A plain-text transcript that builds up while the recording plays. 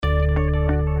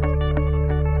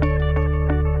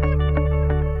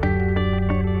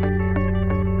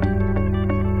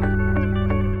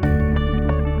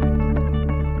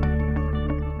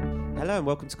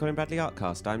welcome to Colin Bradley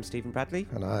Artcast. I'm Stephen Bradley.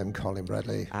 And I'm Colin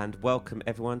Bradley. And welcome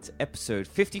everyone to episode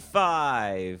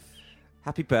 55.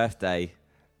 Happy birthday.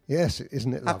 Yes,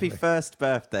 isn't it lovely? Happy first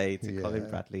birthday to Colin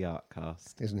Bradley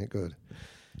Artcast. Isn't it good?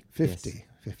 50, Yes.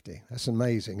 50. That's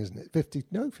amazing, isn't it? 50,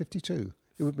 no, 52.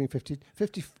 It would be 50,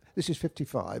 this is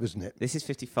 55, isn't it? This is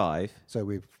 55. So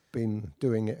we've been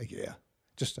doing it a year.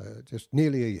 Just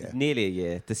nearly a year. Nearly a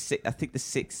year. I think the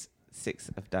 6th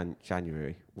of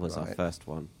January was our Right. first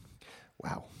one.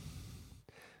 Wow.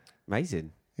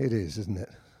 Amazing. It is, isn't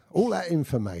it? All that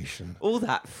information. All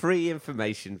that free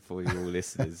information for you all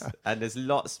listeners. And there's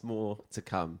lots more to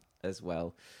come as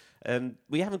well.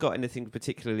 We haven't got anything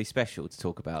particularly special to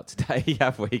talk about today,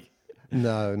 have we?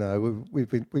 No, we've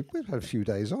had a few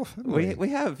days off, haven't we? We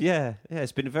have, yeah.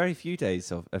 It's been a very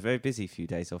busy few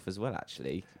days off as well,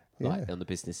 actually, like on the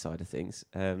business side of things.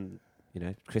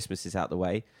 Christmas is out the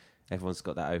way. Everyone's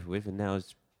got that over with, and now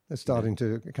They're starting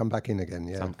to come back in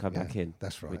again, come back in.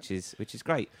 That's right. Which is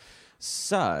great.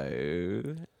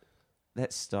 So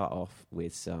let's start off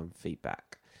with some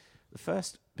feedback. The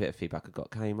first bit of feedback I got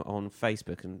came on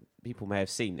Facebook, and people may have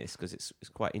seen this because it's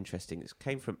quite interesting. It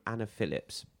came from Anna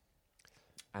Phillips,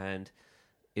 and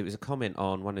it was a comment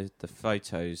on one of the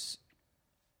photos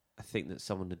I think that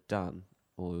someone had done,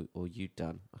 or you'd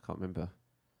done. I can't remember.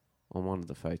 On one of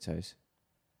the photos.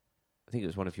 I think it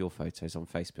was one of your photos on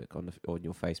Facebook, on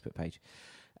your Facebook page.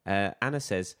 Anna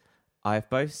says, I have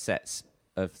both sets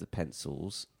of the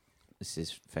pencils. This is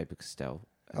Faber-Castell.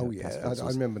 I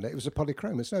remember that. It was a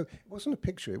polychromos. No, it wasn't a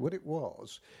picture. What it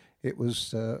was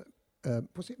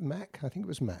it Mac? I think it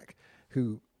was Mac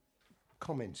who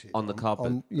commented on the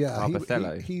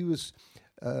Carbothello. He was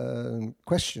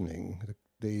questioning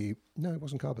no, it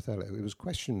wasn't Carbothello. It was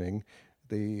questioning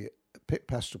the Pitt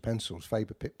pastel pencils,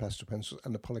 Faber Pitt pastel pencils,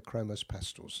 and the polychromos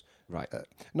pastels. Right.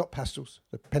 Not pastels,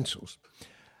 the pencils.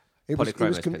 It was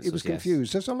Pencils,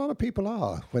 confused. As a lot of people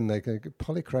are when they go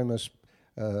polychromos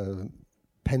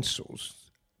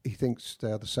pencils. He thinks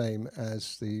they're the same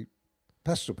as the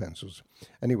pastel pencils.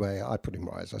 Anyway, I put him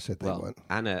right. As I said, they weren't.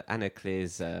 Anna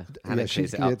clears it she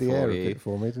up cleared the for air you. a bit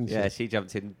for me, didn't she? Yeah, she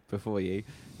jumped in before you.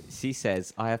 She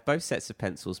says, I have both sets of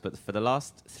pencils, but for the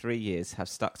last 3 years have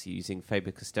stuck to using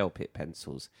Faber-Castell Pitt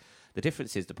pencils. The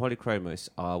difference is the polychromos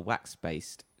are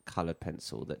wax-based coloured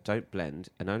pencil that don't blend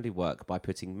and only work by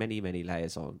putting many, many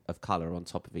layers of colour on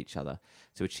top of each other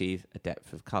to achieve a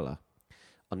depth of colour.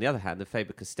 On the other hand, the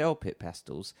Faber-Castell Pitt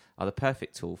pastels are the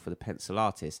perfect tool for the pencil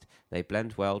artist. They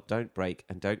blend well, don't break,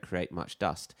 and don't create much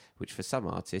dust, which for some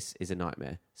artists is a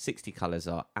nightmare. 60 colours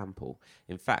are ample.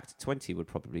 In fact, 20 would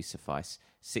probably suffice.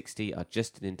 60 are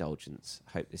just an indulgence.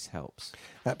 Hope this helps.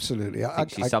 Absolutely. I think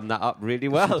she summed that up really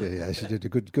well. She did a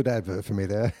good advert for me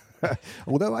there.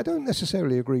 Although I don't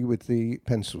necessarily agree with the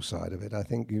pencil side of it. I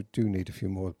think you do need a few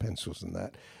more pencils than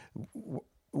that.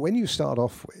 When you start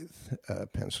off with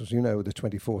pencils, the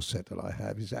 24 set that I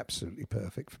have is absolutely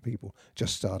perfect for people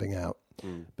just starting out.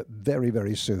 But very,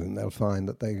 very soon they'll find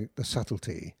that the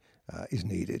subtlety is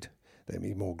needed. They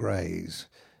need more greys,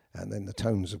 and then the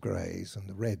tones of greys and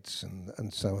the reds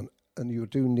and so on. And you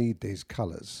do need these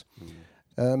colours.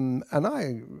 And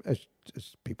I, as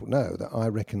people know, that I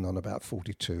reckon on about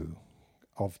 42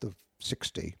 of the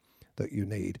 60 that you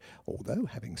need. Although,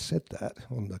 having said that,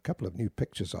 on the couple of new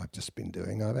pictures I've just been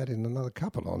doing, I've added another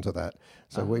couple onto that.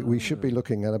 So we should be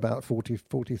looking at about 40,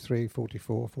 43,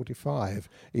 44, 45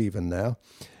 even now.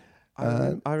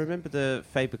 I remember the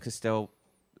Faber-Castell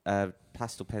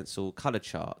pastel pencil colour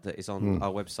chart that is on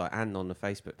our website and on the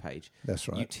Facebook page. That's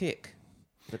right. You tick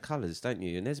the colours, don't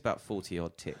you? And there's about 40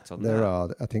 odd ticked on that. There are.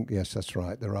 I think, yes, that's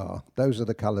right. There are. Those are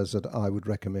the colours that I would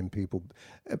recommend people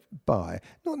buy.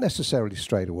 Not necessarily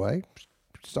straight away.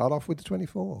 Start off with the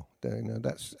 24.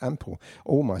 That's ample.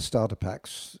 All my starter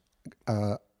packs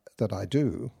that I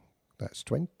do, that's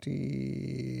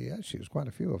 20. Actually, there's quite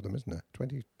a few of them, isn't there?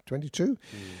 20, 22.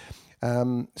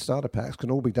 Starter packs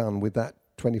can all be done with that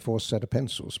 24 set of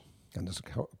pencils. And there's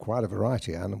quite a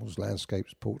variety of animals,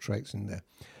 landscapes, portraits in there.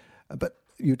 But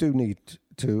you do need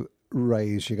to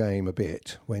raise your game a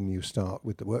bit when you start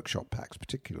with the workshop packs,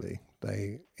 particularly.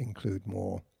 They include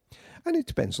more. And it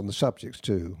depends on the subjects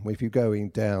too. If you're going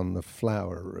down the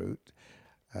flower route,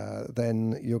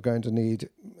 then you're going to need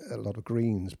a lot of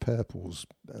greens, purples,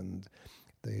 and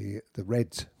the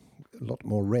reds, a lot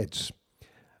more reds.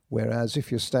 Whereas if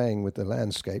you're staying with the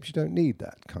landscapes, you don't need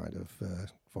that kind of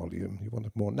volume. You want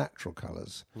more natural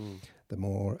colours, the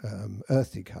more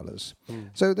earthy colours.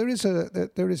 So there is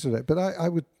a. But I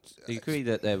would. Do you agree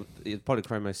that the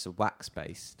polychromos are wax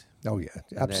based? Oh yeah,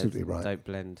 absolutely right. Don't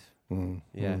blend. Mm,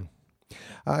 Yeah. mm.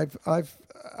 I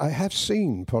have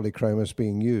seen polychromos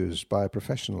being used by a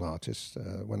professional artist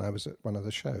when I was at one of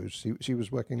the shows. She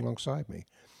was working alongside me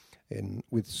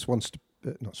with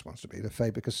not Swansea, the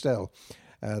Faber-Castell.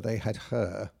 They had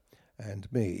her and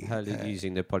me. Her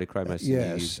using the polychromos.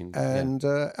 Yes,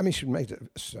 I mean, she made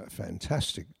a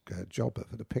fantastic job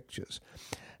of the pictures,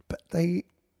 but they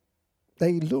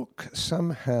look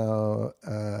somehow,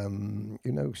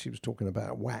 she was talking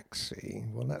about waxy.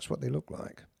 Well, that's what they look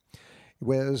like.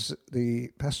 Whereas the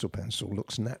pastel pencil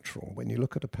looks natural. When you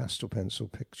look at a pastel pencil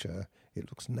picture, it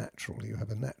looks natural. You have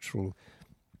a natural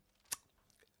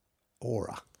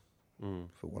aura,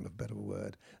 for want of a better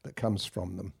word, that comes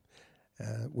from them.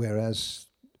 Whereas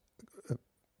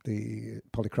the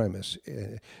polychromos,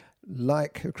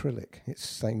 like acrylic, it's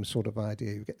the same sort of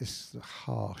idea. You get this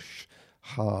harsh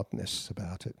hardness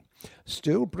about it.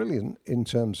 Still brilliant in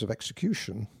terms of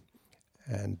execution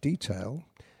and detail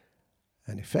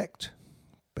and effect,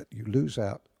 but you lose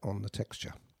out on the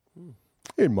texture,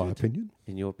 in my opinion.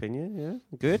 In your opinion,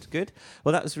 yeah. Good.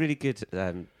 Well, that was really good,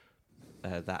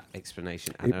 that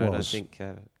explanation, Anna. It was.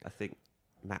 And I think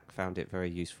Mac found it very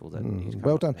useful.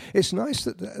 Well done. It's nice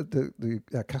that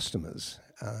our customers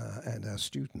and our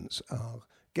students are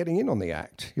getting in on the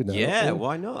act, Yeah,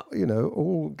 why not?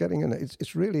 All getting in.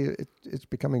 It's really it's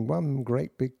becoming one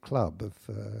great big club of,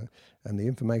 and the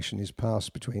information is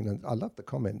passed between. And I love the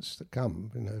comments that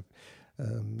come.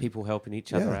 People helping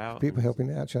each other out. People helping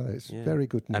each other. It's very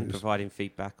good news. And providing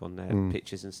feedback on their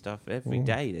pictures and stuff. Every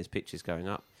day there's pictures going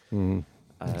up.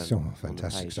 It's all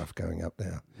fantastic stuff going up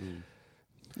there.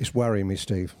 It's worrying me,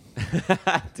 Steve.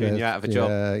 Doing you out of a job.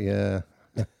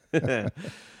 Yeah.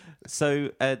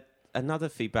 So another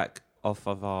feedback off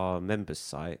of our members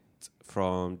site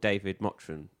from David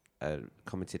Mottram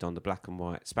commented on the black and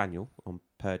white spaniel on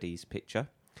Purdy's picture.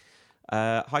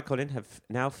 Hi Colin, have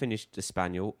now finished the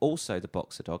spaniel, also the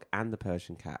boxer dog and the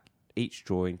Persian cat. Each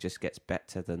drawing just gets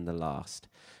better than the last,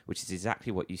 which is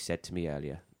exactly what you said to me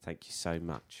earlier. Thank you so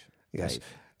much. Yes, Dave.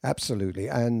 Absolutely.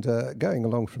 And going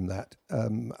along from that,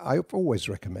 I've always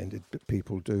recommended that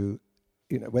people do,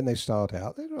 when they start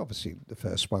out, they're obviously the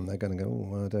first one, they're going to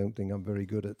go, I don't think I'm very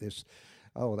good at this.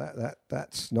 Oh,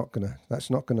 that's not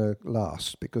gonna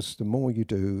last, because the more you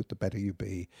do, the better you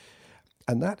be.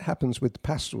 And that happens with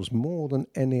pastels more than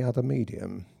any other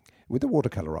medium. With the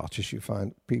watercolour artists, you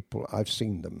find people, I've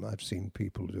seen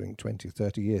people doing 20,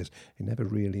 30 years, they never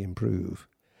really improve.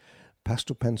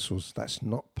 Pastel pencils, that's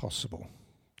not possible.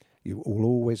 You will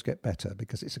always get better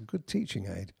because it's a good teaching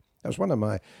aid. That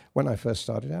was when I first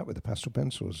started out with the pastel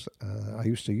pencils, I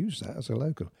used to use that as a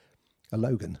logo. A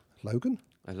Logan?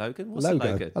 A Logan? What's logo. a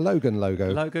Logan? A Logan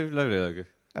logo. Logo.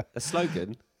 A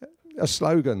slogan? A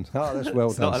slogan. Oh, that's well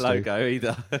it's done, not a logo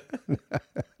either.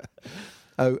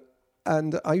 Oh,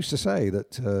 and I used to say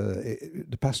that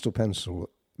the pastel pencil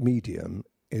medium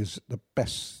is the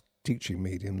best teaching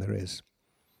medium there is.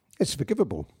 It's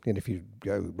forgivable, and if you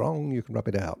go wrong, you can rub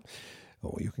it out,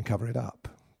 or you can cover it up.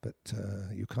 But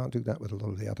you can't do that with a lot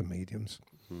of the other mediums.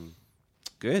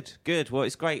 Good. Well,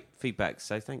 it's great feedback,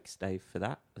 so thanks, Dave, for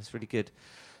that. That's really good.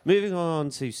 Moving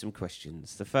on to some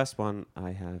questions. The first one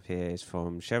I have here is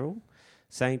from Cheryl,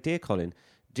 saying, Dear Colin,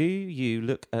 do you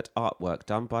look at artwork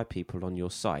done by people on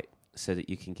your site so that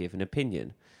you can give an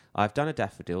opinion? I've done a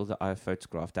daffodil that I have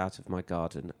photographed out of my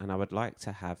garden, and I would like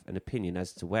to have an opinion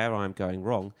as to where I'm going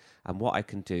wrong and what I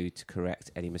can do to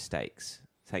correct any mistakes.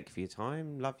 Thank you for your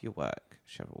time. Love your work,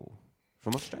 Cheryl,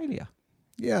 from Australia.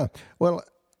 Yeah, well,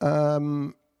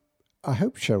 I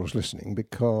hope Cheryl's listening,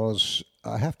 because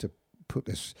I have to put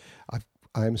this.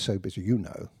 I am so busy,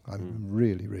 I'm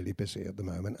really, really busy at the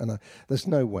moment, and there's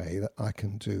no way that I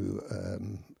can do,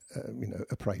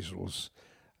 appraisals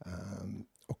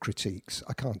or critiques.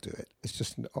 I can't do it. It's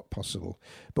just not possible.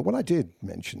 But what I did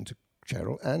mention to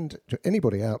Cheryl and to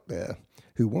anybody out there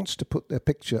who wants to put their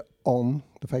picture on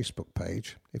the Facebook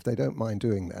page, if they don't mind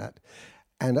doing that,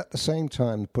 and at the same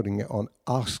time putting it on,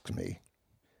 ask me,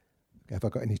 have I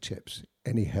got any tips,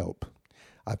 any help?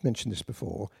 I've mentioned this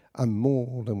before. I'm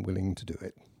more than willing to do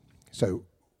it. So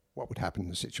what would happen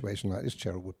in a situation like this?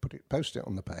 Cheryl would post it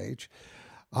on the page.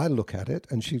 I look at it,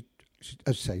 and she as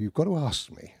I say, you've got to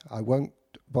ask me. I won't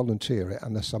volunteer it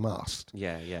unless I'm asked.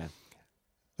 Yeah.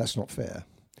 That's not fair.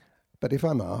 But if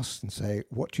I'm asked and say,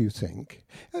 what do you think?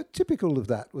 Typical of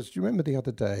that was, do you remember the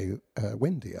other day,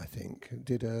 Wendy, I think,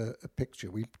 did a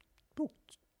picture. We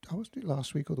talked, was it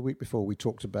last week or the week before, we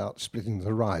talked about splitting the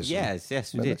horizon.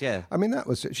 Yes, we did, yeah. I mean, that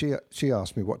was, she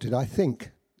asked me, what did I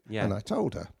think? Yeah. And I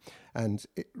told her. And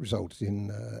it resulted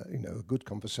in, a good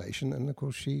conversation. And, of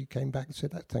course, she came back and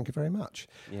said, thank you very much.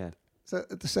 Yeah. So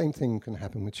the same thing can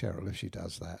happen with Cheryl if she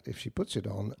does that. If she puts it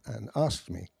on and asks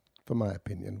me for my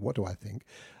opinion, what do I think,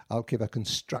 I'll give her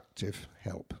constructive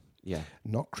help. Yeah.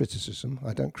 Not criticism.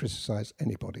 I don't criticize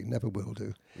anybody, never will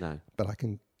do. No. But I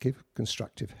can give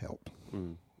constructive help.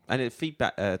 Mm. And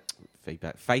feedback.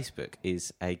 Facebook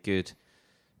is a good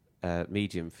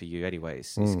medium for you anyway.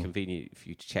 It's convenient for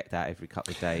you to check that every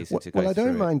couple of days. And to go I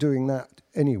don't through mind doing that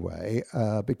anyway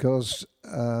because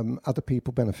other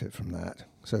people benefit from that.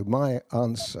 So my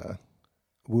answer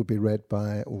will be read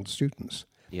by all the students.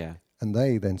 Yeah. And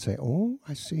they then say, "Oh,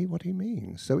 I see what he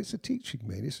means." So it's a teaching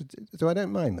me. So I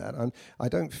don't mind that. I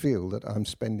don't feel that I'm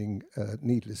spending a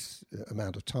needless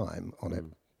amount of time on it.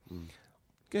 Mm.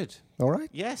 Good. All right?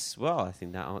 Yes. Well, I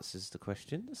think that answers the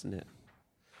question, doesn't it?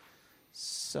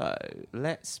 So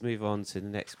let's move on to the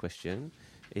next question.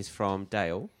 Is from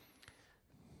Dale.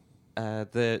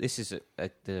 This is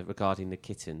regarding the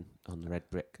kitten on the red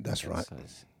brick. That's right.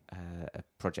 A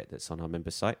project that's on our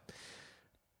member site.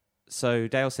 So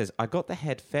Dale says, I got the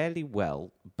head fairly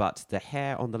well, but the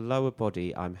hair on the lower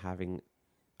body I'm having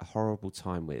a horrible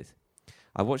time with.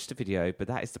 I watched the video, but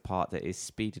that is the part that is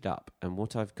speeded up, and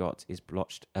what I've got is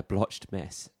a blotched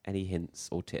mess. Any hints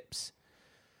or tips?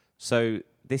 So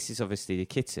this is obviously the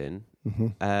kitten.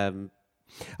 Mm-hmm.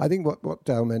 I think what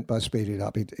Dale meant by speeded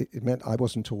up, it meant I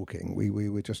wasn't talking. We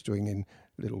were just doing in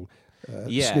little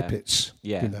snippets.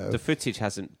 Yeah, you know. The footage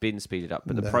hasn't been speeded up,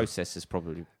 but the process is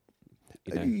probably...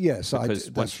 yes,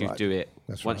 because once you do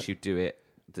it,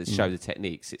 to show the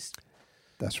techniques,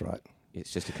 that's right.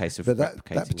 It's just a case of but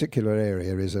replicating. That particular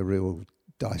area is a real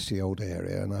dicey old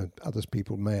area, and other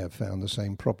people may have found the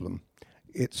same problem.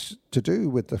 It's to do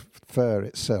with the fur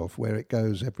itself, where it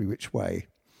goes every which way,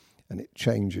 and it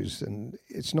changes, and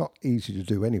it's not easy to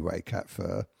do anyway. Cat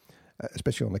fur,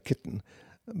 especially on a kitten,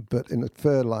 but in a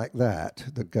fur like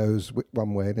that goes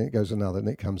one way, and then it goes another, and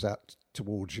it comes out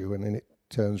towards you, and then it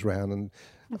turns round and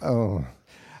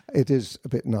it is a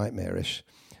bit nightmarish,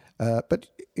 but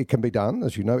it can be done,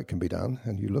 as you know. It can be done,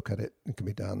 and you look at it, it can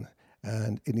be done,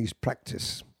 and it needs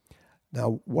practice.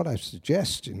 Now, what I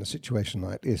suggest in a situation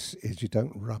like this is you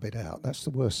don't rub it out. That's the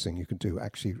worst thing you can do,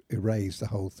 actually erase the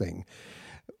whole thing.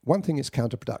 One thing is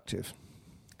counterproductive.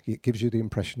 It gives you the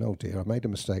impression, oh dear, I made a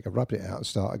mistake, I rubbed it out and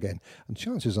start again, and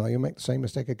chances are you'll make the same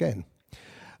mistake again.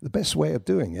 The best way of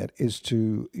doing it is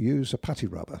to use a putty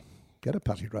rubber. Get a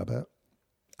putty rubber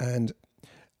and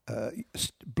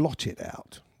blot it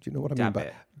out. Do you know what I mean? Dab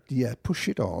it. Yeah, push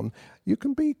it on. You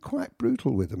can be quite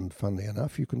brutal with them, funnily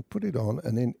enough. You can put it on,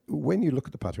 and then when you look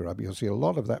at the putty rubber, you'll see a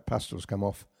lot of that pastel's come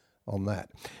off on that.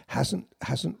 Hasn't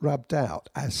rubbed out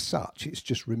as such. It's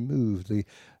just removed the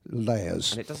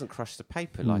layers. And it doesn't crush the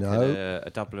paper like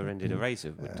a double-ended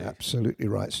eraser would do. Absolutely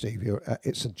right, Steve.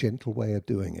 It's a gentle way of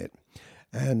doing it.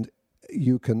 And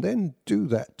you can then do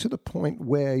that to the point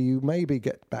where you maybe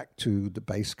get back to the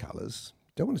base colours.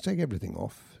 Don't want to take everything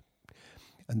off.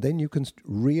 And then you can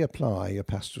reapply your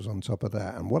pastels on top of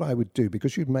that. And what I would do,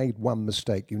 because you've made one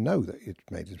mistake, you know that you've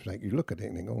made a mistake. You look at it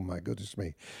and think, oh my goodness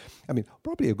me. I mean,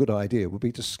 probably a good idea would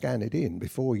be to scan it in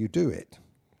before you do it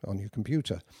on your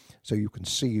computer, so you can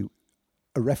see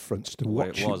a reference to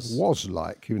what it was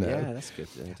like, you know. Yeah, that's a good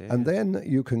idea. And then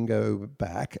you can go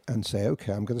back and say,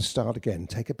 okay, I'm going to start again.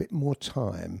 Take a bit more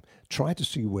time. Try to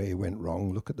see where you went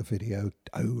wrong. Look at the video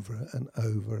over and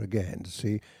over again to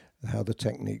see how the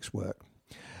techniques work.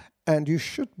 And you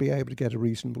should be able to get a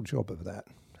reasonable job of that.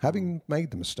 Having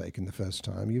made the mistake in the first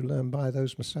time, you learn by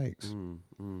those mistakes.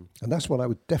 And that's what I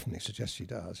would definitely suggest she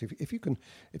does. If you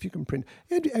can print,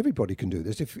 everybody can do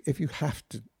this. If you have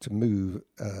to move,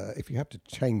 if you have to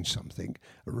change something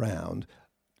around,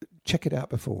 check it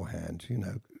out beforehand. You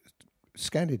know,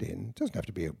 scan it in. It doesn't have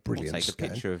to be a brilliant scan. Or take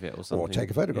a picture of it or something. Or take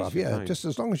a photograph, just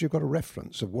as long as you've got a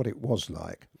reference of what it was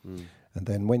like. And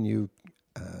then when you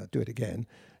do it again,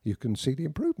 you can see the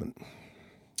improvement.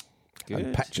 Good.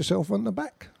 And pat yourself on the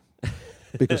back,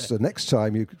 because the next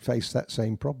time you face that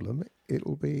same problem,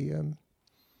 it'll be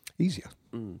easier.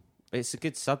 It's a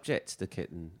good subject, the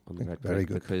kitten on the red Very brick,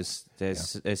 good. because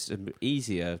there's some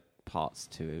easier parts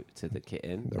to the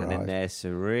kitten, There and are. then there's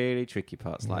some really tricky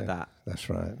parts like that. That's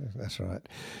right.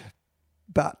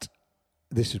 But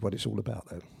this is what it's all about,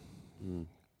 though.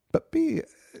 But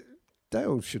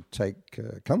Dale should take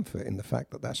comfort in the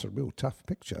fact that that's a real tough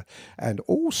picture. And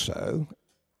also,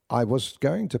 I was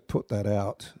going to put that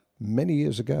out many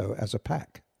years ago as a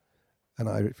pack, and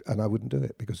I wouldn't do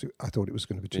it because I thought it was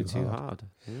going to be too hard.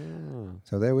 Yeah.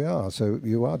 So there we are. So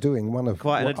you are doing one of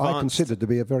Quite what I consider to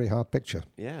be a very hard picture.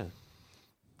 Yeah.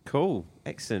 Cool.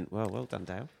 Excellent. Well done,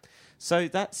 Dale. So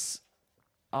that's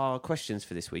our questions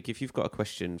for this week. If you've got a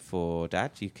question for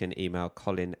Dad, you can email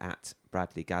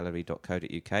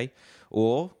colin@bradleygallery.co.uk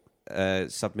or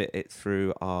submit it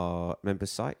through our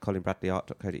members site,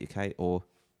 colinbradleyart.co.uk, or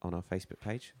on our Facebook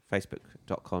page,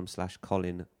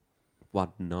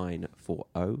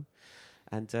 facebook.com/colin1940,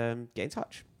 and get in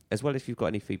touch. As well, if you've got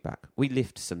any feedback. We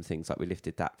lift some things, like we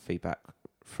lifted that feedback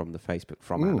from the Facebook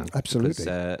from Anna. Absolutely.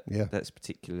 Because, that's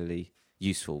particularly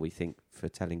useful, we think, for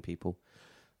telling people.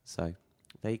 So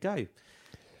there you go.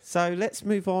 So let's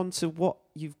move on to what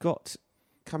you've got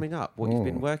coming up, what you've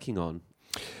been working on.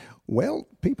 Well,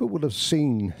 people will have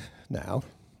seen now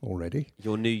already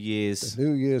Your New Year's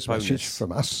bonus message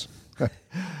from us.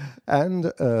 And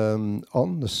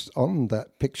on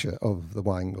that picture of the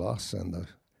wine glass and the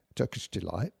Turkish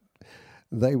Delight,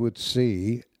 they would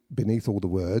see beneath all the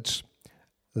words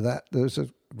that there's a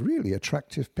really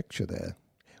attractive picture there.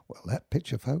 Well, that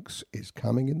picture, folks, is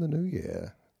coming in the new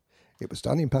year. It was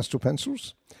done in pastel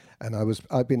pencils, and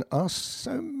I've been asked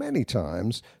so many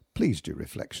times, please do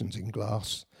reflections in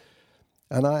glass.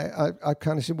 And I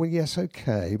kind of said, well, yes,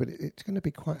 okay, but it's going to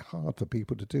be quite hard for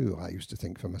people to do, I used to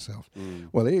think for myself.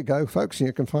 Well, there you go, folks, and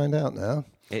you can find out now.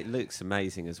 It looks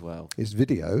amazing as well. It's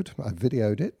videoed. I've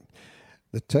videoed it.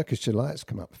 The Turkish Delight's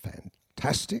come up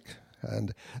fantastic.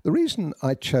 And the reason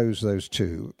I chose those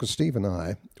two, because Steve and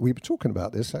we were talking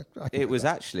about this. It was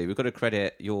actually, we've got to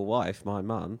credit your wife, my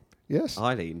mum, yes,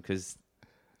 Eileen, because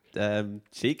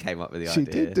she came up with the idea.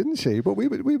 She did, didn't she? But we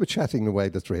were chatting away,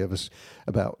 the three of us,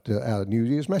 about our New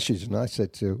Year's message. And I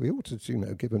said, we ought to,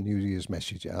 give a New Year's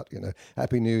message out,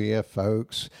 Happy New Year,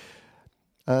 folks.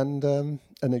 And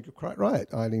you're quite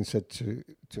right. Eileen said to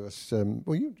us,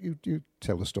 well, you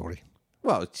tell the story.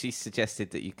 Well, she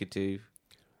suggested that you could do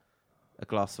a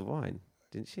glass of wine,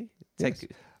 didn't she?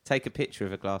 Take a picture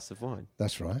of a glass of wine.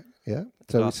 That's right, yeah.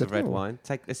 A glass of red wine.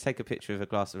 Let's take a picture of a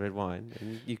glass of red wine,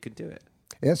 and you could do it.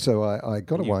 Yeah, so I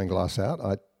got a wine glass out.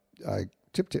 I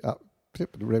tipped it up,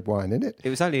 tipped the red wine in it.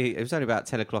 It was only about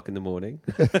 10 o'clock in the morning.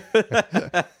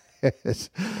 Yes.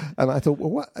 And I thought,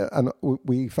 well, what? And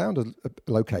we found a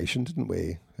location, didn't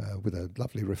we, with a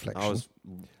lovely reflection. I was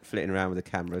flitting around with a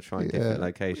camera trying different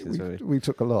locations. We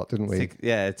took a lot, didn't we?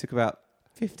 It took about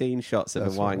 15 shots of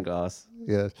a wine glass.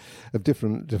 Yeah, of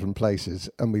different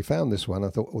places. And we found this one. I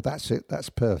thought, well, that's it.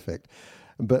 That's perfect.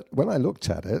 But when I looked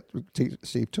at it,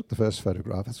 Steve took the first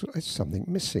photograph. I thought, there's something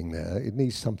missing there. It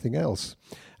needs something else.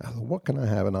 I thought, what can I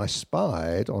have? And I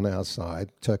spied on our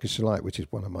side Turkish Delight, which is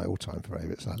one of my all-time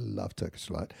favourites. I love Turkish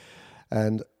Delight.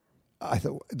 And I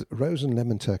thought, rose and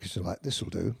lemon Turkish Delight, this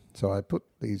will do. So I put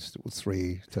these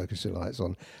 3 Turkish Delights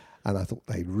on, and I thought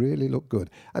they really look good.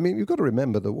 I mean, you've got to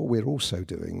remember that what we're also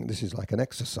doing, this is like an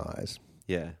exercise.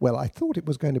 Yeah. Well, I thought it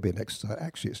was going to be an exercise.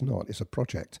 Actually, it's not. It's a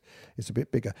project. It's a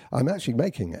bit bigger. I'm actually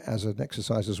making it as an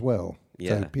exercise as well.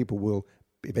 Yeah. So people will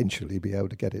eventually be able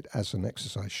to get it as an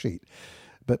exercise sheet.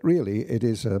 But really, it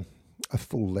is a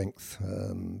full-length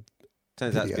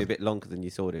Turns out to be a bit longer than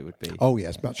you thought it would be. Oh,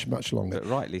 yes, much, much longer. But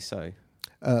rightly so.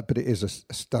 But it is a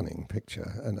stunning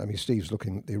picture. And, I mean, Steve's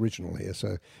looking at the original here,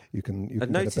 so you can get a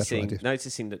better idea.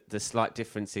 Noticing the slight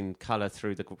difference in colour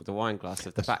through the wine glass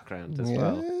of the background as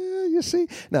well. You see,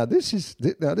 now this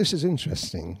is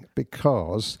interesting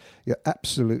because you're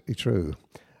absolutely true,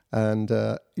 and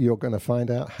you're going to find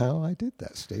out how I did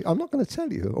that, Steve. I'm not going to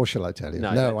tell you, or shall I tell you?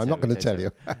 No, I'm not going to tell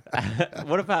you.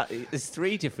 What about? There's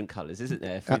 3 different colours, isn't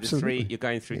there? Through Absolutely. You're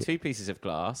going through 2 pieces of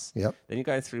glass. Yep. Then you're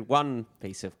going through 1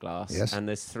 piece of glass. Yes. And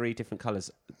there's 3 different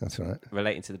colours. That's right.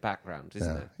 Relating to the background,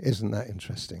 isn't it? Isn't that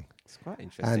interesting? It's quite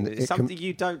interesting. It's something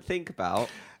you don't think about.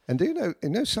 And do you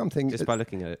know something? Just by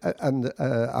looking at it. And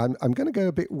I'm going to go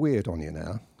a bit weird on you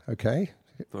now, okay?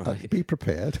 Right. Be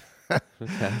prepared.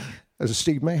 Okay. As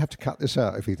Steve may have to cut this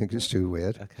out if he thinks it's too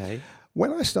weird. Okay.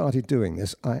 When I started doing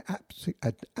this, I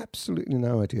had absolutely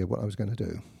no idea what I was going to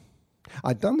do.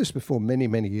 I'd done this before many,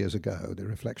 many years ago, the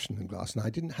reflection in glass, and I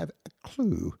didn't have a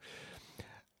clue.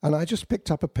 And I just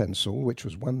picked up a pencil, which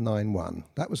was 191.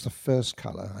 That was the first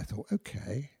colour. I thought,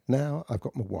 okay, now I've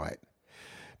got my white.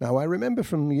 Now, I remember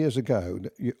from years ago,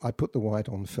 that I put the white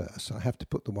on first. I have to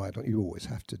put the white on. You always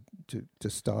have to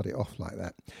start it off like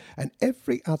that. And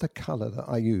every other colour that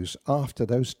I use after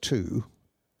those 2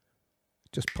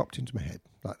 just popped into my head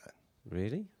like that.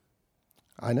 Really?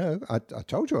 I know. I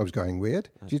told you I was going weird.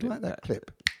 Did you like that clip?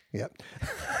 Yep.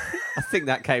 I think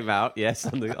that came out, yes,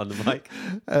 on the mic.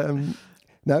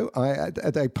 No,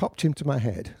 they popped into my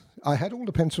head. I had all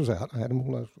the pencils out. I had them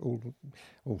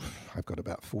all I've got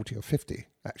about 40 or 50,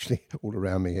 actually, all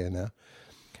around me here now.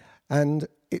 And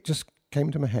it just came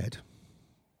to my head.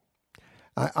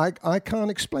 I can't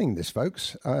explain this,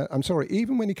 folks. I'm sorry.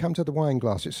 Even when you come to the wine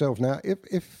glass itself, now,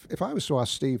 if I was to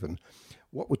ask Stephen,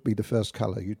 what would be the first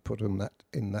colour you'd put on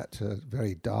that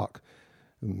very dark,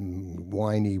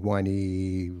 winey,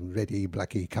 reddy,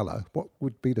 blacky colour? What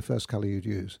would be the first colour you'd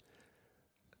use?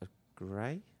 A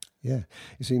grey? Yeah.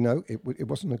 You see, no, it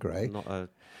wasn't a grey. Not a.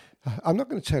 I'm not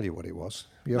going to tell you what it was.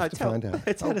 You have to find out.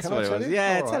 Tell us can what I it was. you?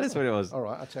 Yeah, All tell right. us what it was. All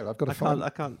right, I'll tell you. I've got to I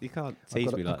find. can't. You can't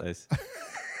tease me like this.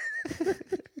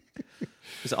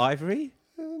 Was it ivory?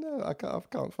 No, I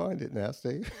can't find it now,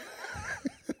 Steve.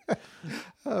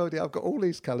 Oh dear, I've got all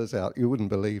these colours out. You wouldn't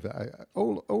believe it.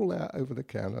 All out over the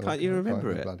counter. Can't you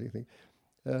remember it? Bloody thing.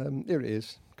 Here it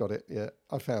is. Got it. Yeah,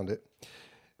 I found it.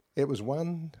 It was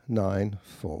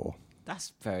 194.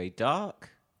 That's very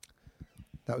dark.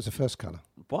 That was the first colour.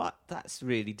 What? That's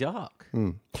really dark.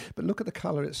 But look at the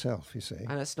colour itself. You see?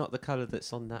 And it's not the colour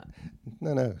that's on that.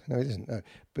 No, it isn't. No,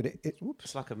 but whoops.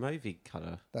 It's like a movie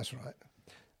colour. That's right.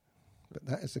 But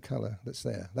that is the colour that's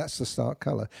there. That's the start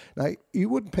colour. Now, you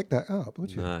wouldn't pick that up,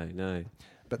 would you? No.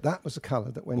 But that was the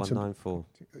colour that went 194.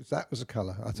 That was the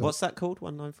colour. I thought. What's that called?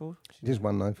 194? It is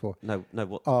 194. No.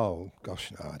 What? Oh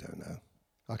gosh, no, I don't know.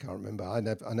 I can't remember. I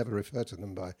never refer to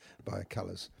them by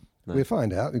colours. No. We'll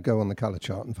find out. We'll go on the colour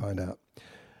chart and find out.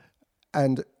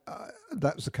 And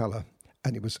that was the colour,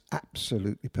 and it was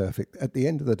absolutely perfect. At the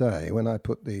end of the day, when I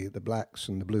put the blacks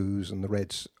and the blues and the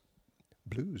reds,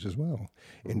 blues as well,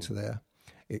 into there,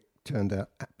 it turned out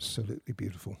absolutely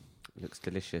beautiful. It looks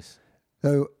delicious.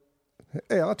 So,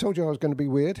 yeah, I told you I was going to be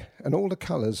weird, and all the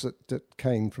colours that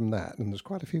came from that, and there's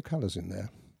quite a few colours in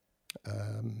there.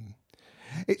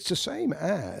 It's the same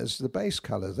as the base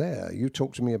colour there. You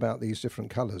talked to me about these different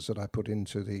colours that I put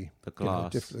into the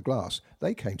glass. The glass.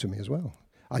 They came to me as well.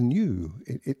 I knew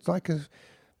it's like a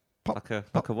pop.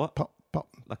 Like a what? Pop.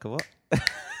 Like a what?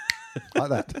 Like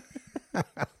that.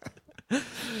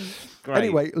 Great.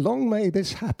 Anyway, long may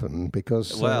this happen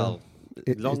because... long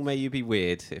may you be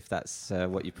weird if that's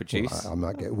what you produce. Well, I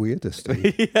might get weirder,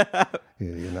 Steve. Yeah.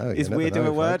 Is weird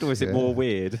a word, or is it more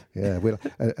weird? Yeah. Well,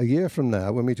 a year from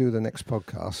now, when we do the next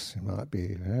podcast, it might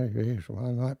be very weird. Well,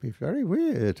 it might be very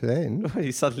weird then.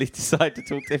 You suddenly decide to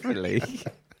talk differently.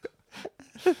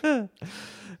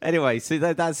 Anyway, so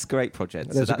that's a great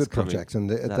project. There's so a good project, and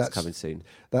that's coming soon.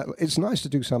 It's nice to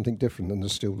do something different than the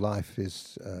still life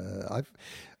is.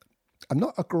 I'm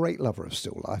not a great lover of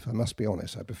still life, I must be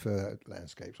honest. I prefer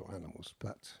landscapes or animals,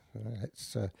 but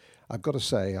it's. I've got to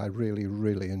say, I really,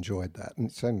 really enjoyed that, and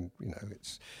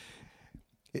it's.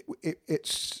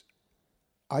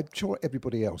 I'm sure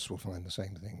everybody else will find the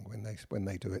same thing when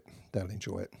they do it. They'll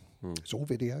enjoy it. It's all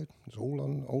videoed. It's all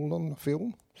on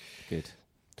film. Good.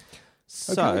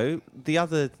 So the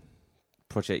other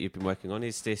project you've been working on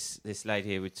is this lady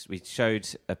here. We showed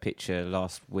a picture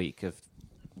last week of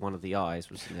one of the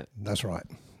eyes, wasn't it? That's right.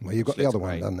 Well, you've got the other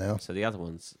one done now. So the other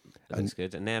one's looks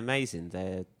good, and they're amazing.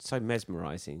 They're so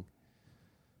mesmerising.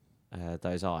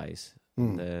 Those eyes,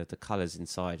 the colours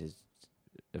inside is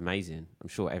amazing. I'm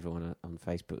sure everyone on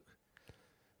Facebook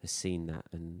has seen that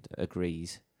and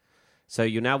agrees. So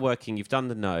you're now working. You've done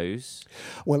the nose.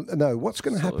 Well, no. What's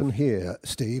going to happen here,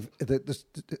 Steve?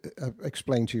 I'll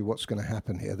explain to you what's going to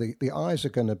happen here. The eyes are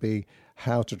going to be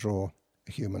how to draw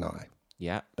a human eye.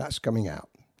 Yeah, that's coming out.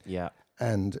 Yeah,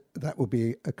 and that will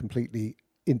be a completely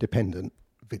independent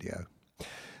video.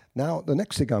 Now, the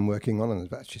next thing I'm working on, and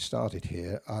I've actually started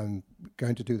here, I'm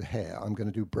going to do the hair. I'm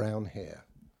going to do brown hair.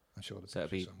 I saw the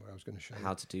picture somewhere. I was going to show you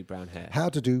how to do brown hair. How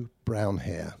to do brown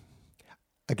hair.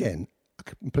 Again, a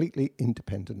completely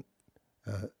independent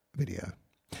video.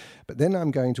 But then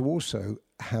I'm going to also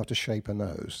how to shape a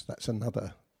nose. That's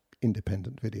another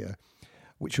independent video,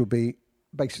 which will be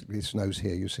basically this nose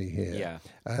here you see here. Yeah.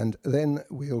 And then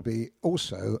we'll be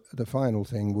also, the final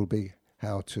thing will be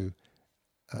how to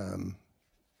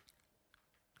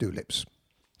do lips.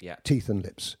 Yeah. Teeth and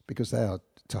lips, because they are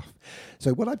tough.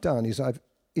 So what I've done is I've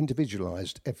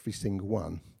individualized every single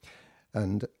one.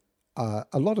 And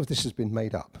a lot of this has been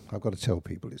made up. I've got to tell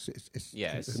people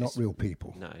it's not real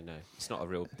people. No, it's not a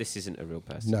real. This isn't a real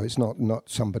person. No, it's not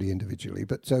somebody individually.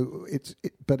 But so it's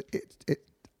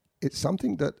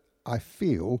something that I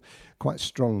feel quite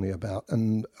strongly about.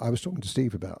 And I was talking to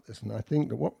Steve about this, and I think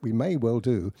that what we may well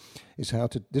do is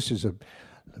this is a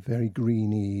very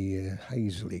greeny,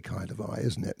 hazily kind of eye,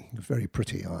 isn't it? A very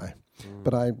pretty eye.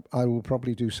 But I will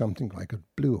probably do something like a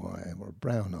blue eye or a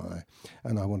brown eye,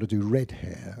 and I want to do red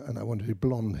hair, and I want to do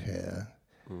blonde hair.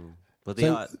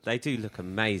 Well, they do look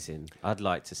amazing. I'd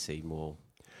like to see more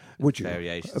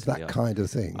variations of that kind of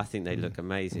thing. I think they look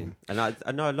amazing. And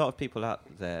I know a lot of people out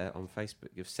there on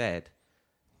Facebook have said,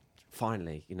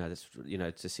 finally,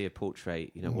 to see a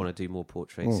portrait, want to do more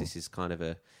portraits. This is kind of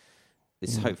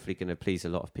it's hopefully going to please a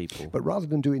lot of people. But rather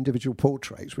than do individual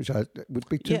portraits, which would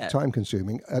be too time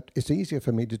consuming, it's easier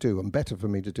for me to do and better for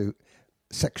me to do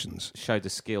sections. Show the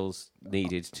skills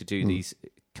needed to do these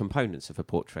components of a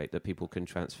portrait that people can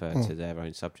transfer to their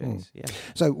own subjects. Yeah.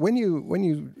 So when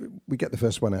we get the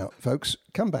first one out, folks,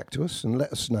 come back to us and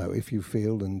let us know if you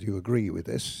feel and you agree with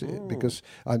this, because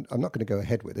I'm not going to go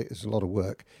ahead with it. It's a lot of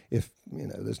work if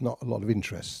there's not a lot of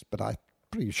interest, but I'm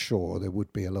pretty sure there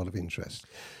would be a lot of interest.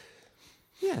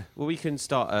 Yeah. Well, we can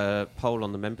start a poll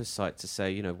on the members' site to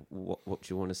say, what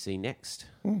do you want to see next?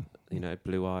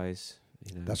 Blue eyes.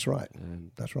 That's right.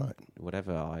 That's right.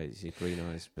 Whatever eyes, your green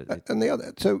eyes, but and the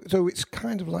other. So it's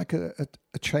kind of like a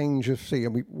change of scene.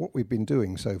 And what we've been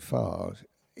doing so far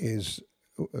is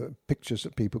pictures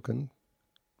that people can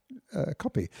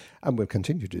copy, and we'll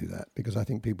continue to do that because I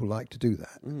think people like to do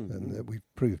that, and we've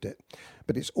proved it.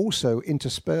 But it's also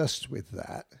interspersed with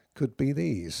that could be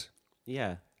these.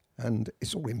 Yeah. And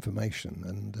it's all information,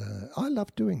 and I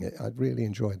love doing it. I really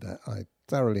enjoyed that. I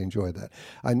thoroughly enjoyed that.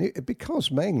 I knew because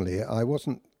mainly I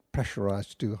wasn't pressurised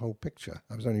to do the whole picture.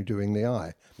 I was only doing the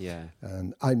eye. Yeah.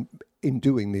 And in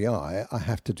doing the eye, I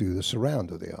have to do the surround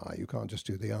of the eye. You can't just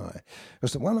do the eye.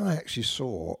 Because the one I actually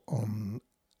saw on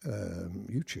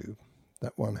YouTube,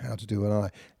 that one, How to Do an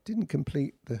Eye, didn't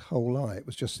complete the whole eye. It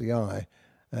was just the eye.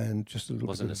 And just a little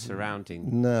wasn't a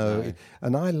surrounding. No.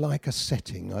 And I like a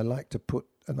setting. I like to put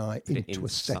an eye into a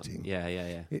setting. Yeah.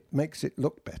 It makes it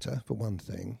look better, for one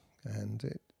thing, and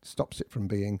it stops it from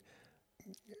being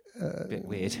a bit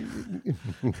weird.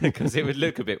 Because it would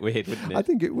look a bit weird, wouldn't it? I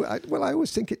think I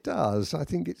always think it does. I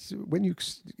think it's when you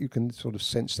can sort of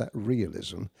sense that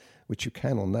realism, which you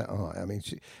can on that eye. I mean,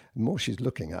 the more she's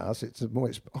looking at us, the more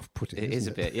it's off-putting. It is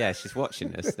a bit. Yeah, she's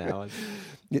watching us now.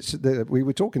 We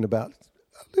were talking about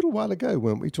a little while ago,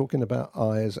 weren't we, talking about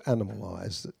eyes, animal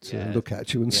eyes that look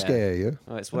at you and scare you?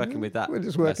 Oh, it's working with that.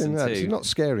 It's working that. She's not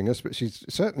scaring us, but she's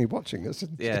certainly watching us.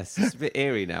 Yes, it's a bit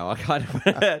eerie now. I kind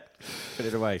of put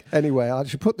it away. Anyway, I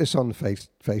should put this on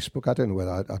Facebook. I don't know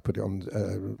whether I put it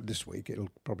on this week. It'll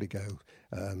probably go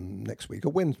next week, or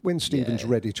when Stephen's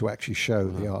ready to actually show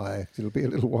the eye. It'll be a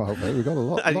little while though. We've got a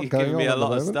lot going on. You've given me a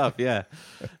lot of stuff, yeah.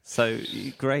 So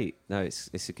great. No, it's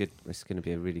going to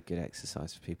be a really good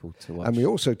exercise for people to watch. And we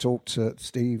also talked to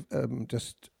Steve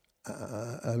just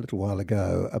a little while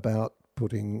ago about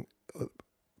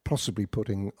possibly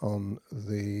putting on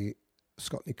the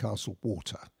Scotney Castle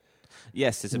water.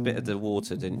 Yes, there's a bit of the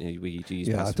water, didn't you? We use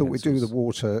I thought we'd do the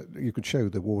water. You could show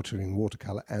the water in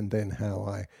watercolour, and then how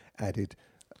I added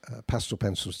pastel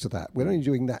pencils to that. We're only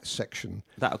doing that section.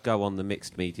 That'll go on the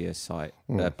mixed media site,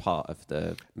 part of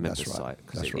the member site,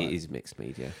 because it is mixed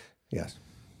media. Yes.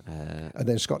 And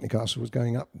then Scotney Castle was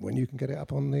going up when you can get it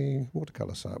up on the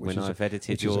watercolour site. When I've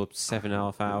edited your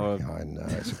 7.5 hour, I know,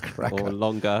 it's a cracker. Or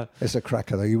longer. It's a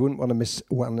cracker, though. You wouldn't want to miss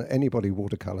one. Anybody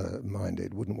watercolour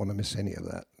minded wouldn't want to miss any of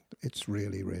that. It's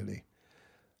really, really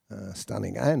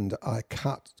stunning. And I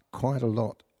cut quite a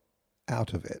lot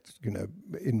out of it,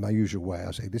 in my usual way.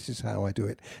 I say, this is how I do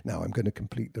it. Now I'm going to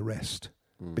complete the rest.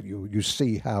 But you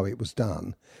see how it was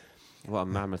done. What a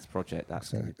mammoth project that's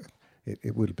going to be.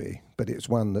 It will be, but it's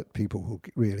one that people will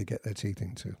really get their teeth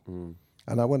into.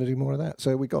 And I want to do more of that.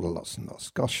 So we got lots and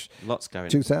lots. Gosh, lots going.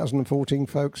 2014,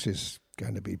 folks, is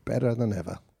going to be better than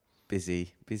ever.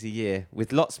 Busy year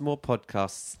with lots more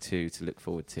podcasts to look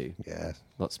forward to. Yeah,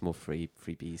 lots more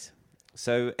freebies.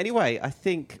 So anyway, I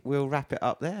think we'll wrap it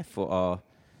up there for our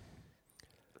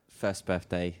first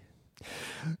birthday.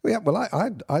 Yeah, well,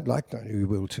 I'd like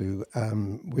to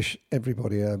wish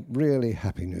everybody a really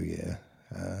happy New Year.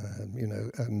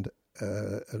 And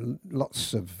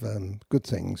lots of good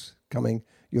things coming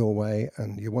your way,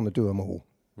 and you want to do them all.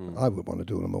 I would want to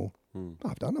do them all.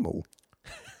 I've done them all.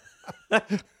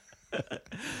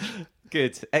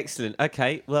 Good, excellent.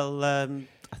 Okay, well,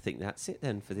 I think that's it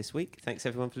then for this week. Thanks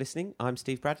everyone for listening. I'm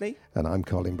Steve Bradley. And I'm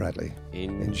Colin Bradley.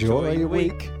 Enjoy your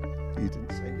week. You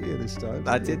didn't say year this time.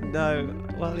 I didn't know.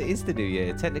 Well, it is the new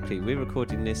year. Technically, we're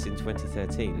recording this in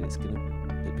 2013, and it's going to...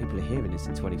 People are hearing this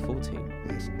in 2014.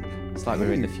 Yes. It's like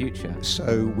we're in the future.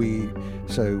 So we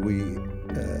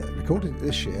recorded it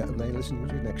this year, and they listen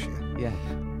to it next year. Yeah.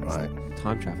 Right.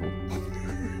 Time travel.